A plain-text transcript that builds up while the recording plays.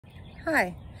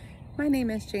Hi, my name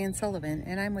is Jan Sullivan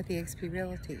and I'm with eXp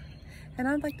Realty, and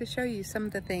I'd like to show you some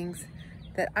of the things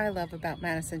that I love about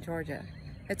Madison, Georgia.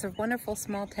 It's a wonderful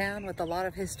small town with a lot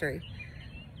of history.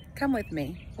 Come with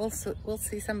me. We'll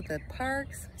see some of the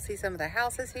parks, see some of the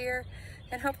houses here,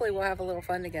 and hopefully we'll have a little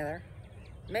fun together.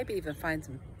 Maybe even find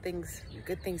some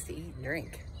good things to eat and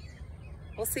drink.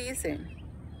 We'll see you soon.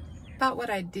 Thought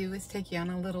what I'd do is take you on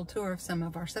a little tour of some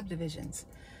of our subdivisions.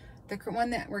 The one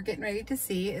that we're getting ready to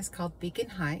see is called Beacon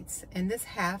Heights, and this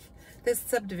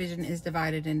subdivision is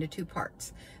divided into two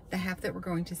parts. The half that we're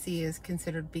going to see is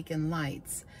considered Beacon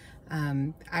Lights.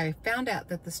 I found out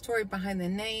that the story behind the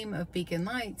name of Beacon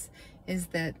Lights is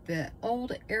that the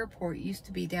old airport used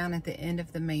to be down at the end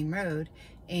of the main road,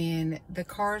 and the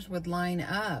cars would line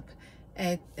up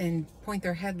and point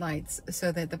their headlights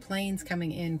so that the planes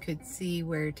coming in could see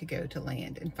where to go to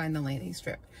land and find the landing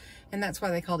strip. And that's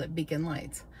why they called it Beacon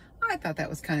Lights. I thought that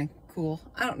was kind of cool.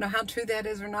 I don't know how true that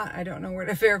is or not. I don't know where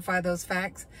to verify those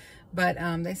facts, but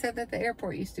they said that the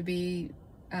airport used to be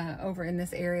over in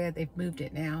this area. They've moved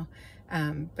it now,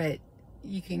 but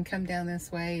you can come down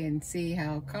this way and see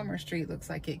how Commerce Street looks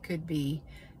like it could be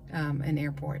an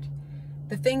airport.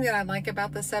 The thing that I like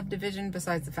about the subdivision,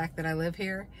 besides the fact that I live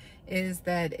here, is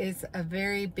that it's a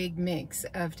very big mix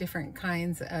of different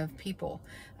kinds of people.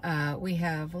 We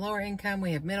have lower income,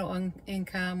 we have middle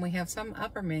income, we have some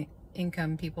upper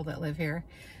income people that live here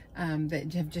that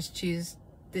just choose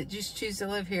to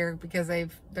live here because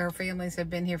their families have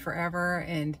been here forever,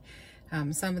 and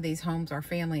some of these homes are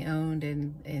family owned,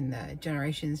 and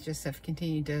generations just have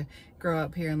continued to grow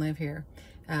up here and live here.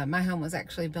 My home was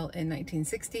actually built in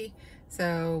 1960,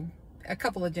 so a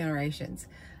couple of generations.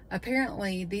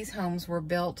 Apparently these homes were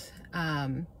built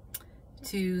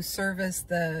to service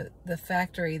the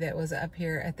factory that was up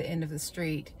here at the end of the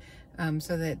street,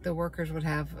 so that the workers would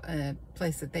have a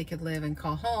place that they could live and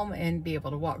call home and be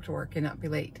able to walk to work and not be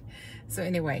late. So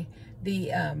anyway,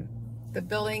 the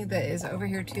building that is over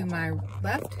here to my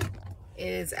left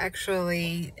is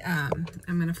actually, I'm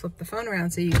going to flip the phone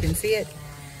around so you can see it.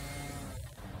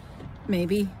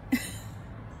 Maybe.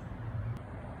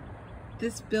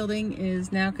 This building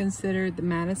is now considered the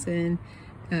Madison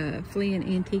Flea and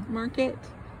Antique Market,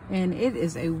 and it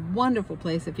is a wonderful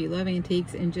place if you love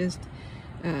antiques and just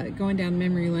going down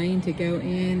memory lane to go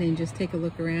in and just take a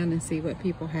look around and see what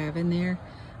people have in there.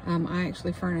 I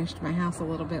actually furnished my house a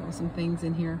little bit with some things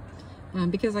in here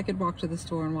because I could walk to the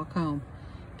store and walk home.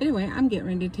 But anyway, I'm getting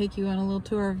ready to take you on a little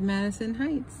tour of Madison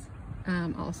Heights,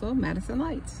 also Madison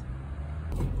Lights.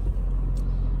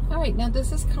 All right, now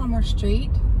this is Commerce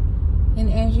Street, and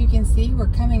as you can see, we're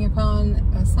coming upon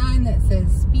a sign that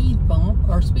says speed bump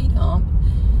or speed hump.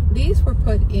 These were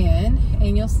put in,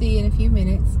 and you'll see in a few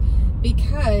minutes,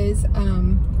 because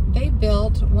they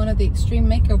built one of the Extreme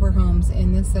Makeover homes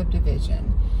in this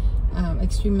subdivision.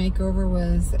 Extreme Makeover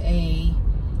was a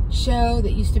show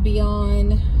that used to be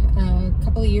on a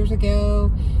couple of years ago,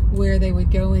 where they would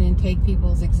go in and take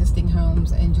people's existing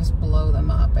homes and just blow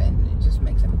them up, and it just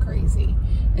makes them crazy.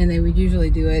 And they would usually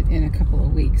do it in a couple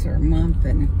of weeks or a month,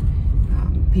 and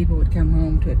people would come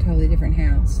home to a totally different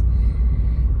house.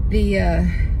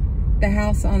 The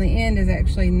house on the end is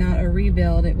actually not a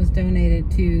rebuild. It was donated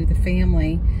to the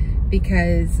family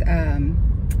because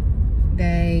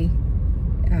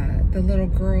the little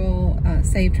girl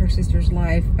saved her sister's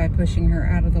life by pushing her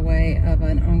out of the way of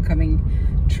an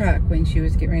oncoming truck when she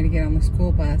was getting ready to get on the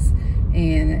school bus,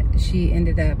 and she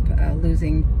ended up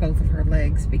losing both of her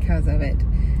legs because of it,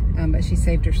 but she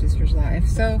saved her sister's life.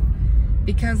 So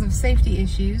because of safety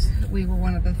issues, we were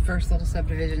one of the first little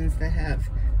subdivisions that have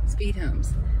speed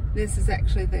humps. This is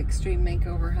actually the Extreme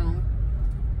Makeover home.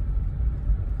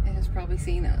 It has probably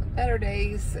seen better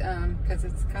days because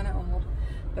it's kind of old.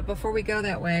 But before we go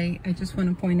that way, I just want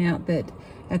to point out that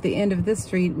at the end of this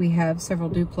street, we have several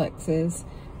duplexes,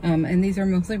 and these are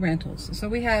mostly rentals. So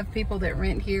we have people that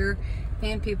rent here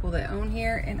and people that own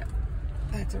here, and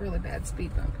that's a really bad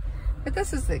speed bump. But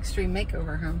this is the Extreme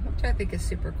Makeover home, which I think is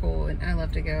super cool, and I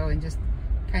love to go and just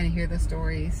kind of hear the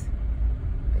stories.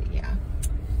 But yeah.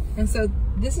 And so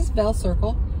this is Bell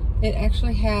Circle. It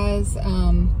actually has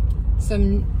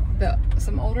some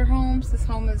older homes. This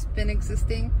home has been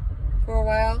existing for a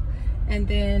while, and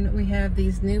then we have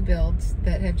these new builds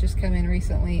that have just come in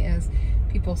recently as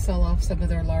people sell off some of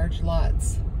their large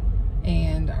lots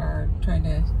and are trying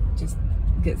to just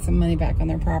get some money back on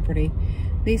their property.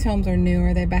 These homes are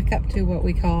newer. They back up to what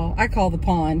I call the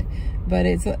pond, but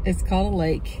it's called a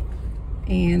lake,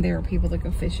 and there are people that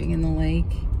go fishing in the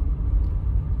lake.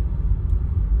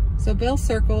 So Bell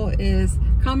Circle is,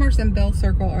 Commerce and Bell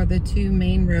Circle are the two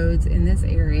main roads in this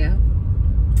area.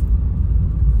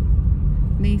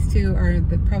 These two are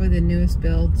probably the newest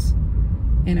builds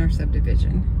in our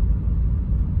subdivision.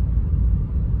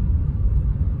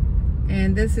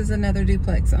 And this is another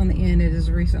duplex on the end. It has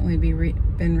recently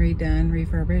been redone,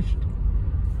 refurbished.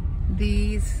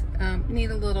 These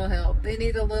need a little help. They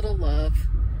need a little love,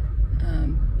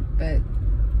 but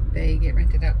they get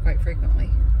rented out quite frequently.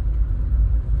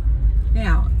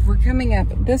 Now, we're coming up,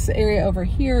 this area over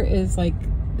here is like,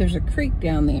 there's a creek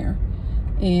down there,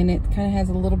 and it kind of has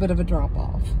a little bit of a drop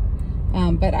off.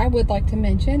 But I would like to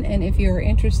mention, and if you're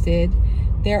interested,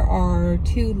 there are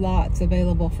 2 lots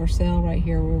available for sale right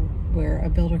here where a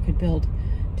builder could build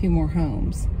 2 more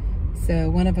homes. So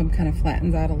one of them kind of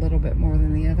flattens out a little bit more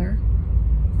than the other.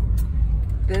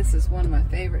 This is one of my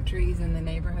favorite trees in the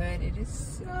neighborhood. It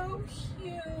is so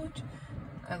huge.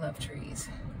 I love trees.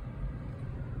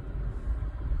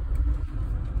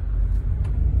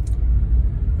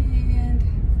 And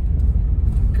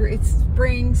it's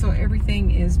spring, so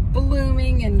everything is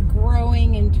blooming and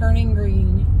growing and turning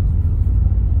green.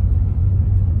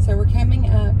 So we're coming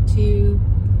up to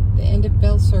the end of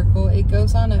Bell Circle. It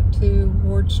goes on up to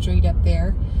Ward Street up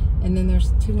there, and then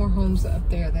there's 2 more homes up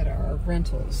there that are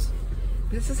rentals.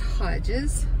 This is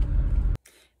Hodges.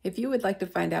 If you would like to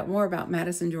find out more about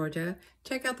Madison, Georgia,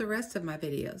 check out the rest of my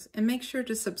videos and make sure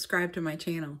to subscribe to my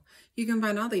channel. You can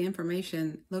find all the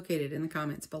information located in the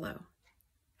comments below.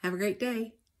 Have a great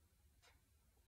day.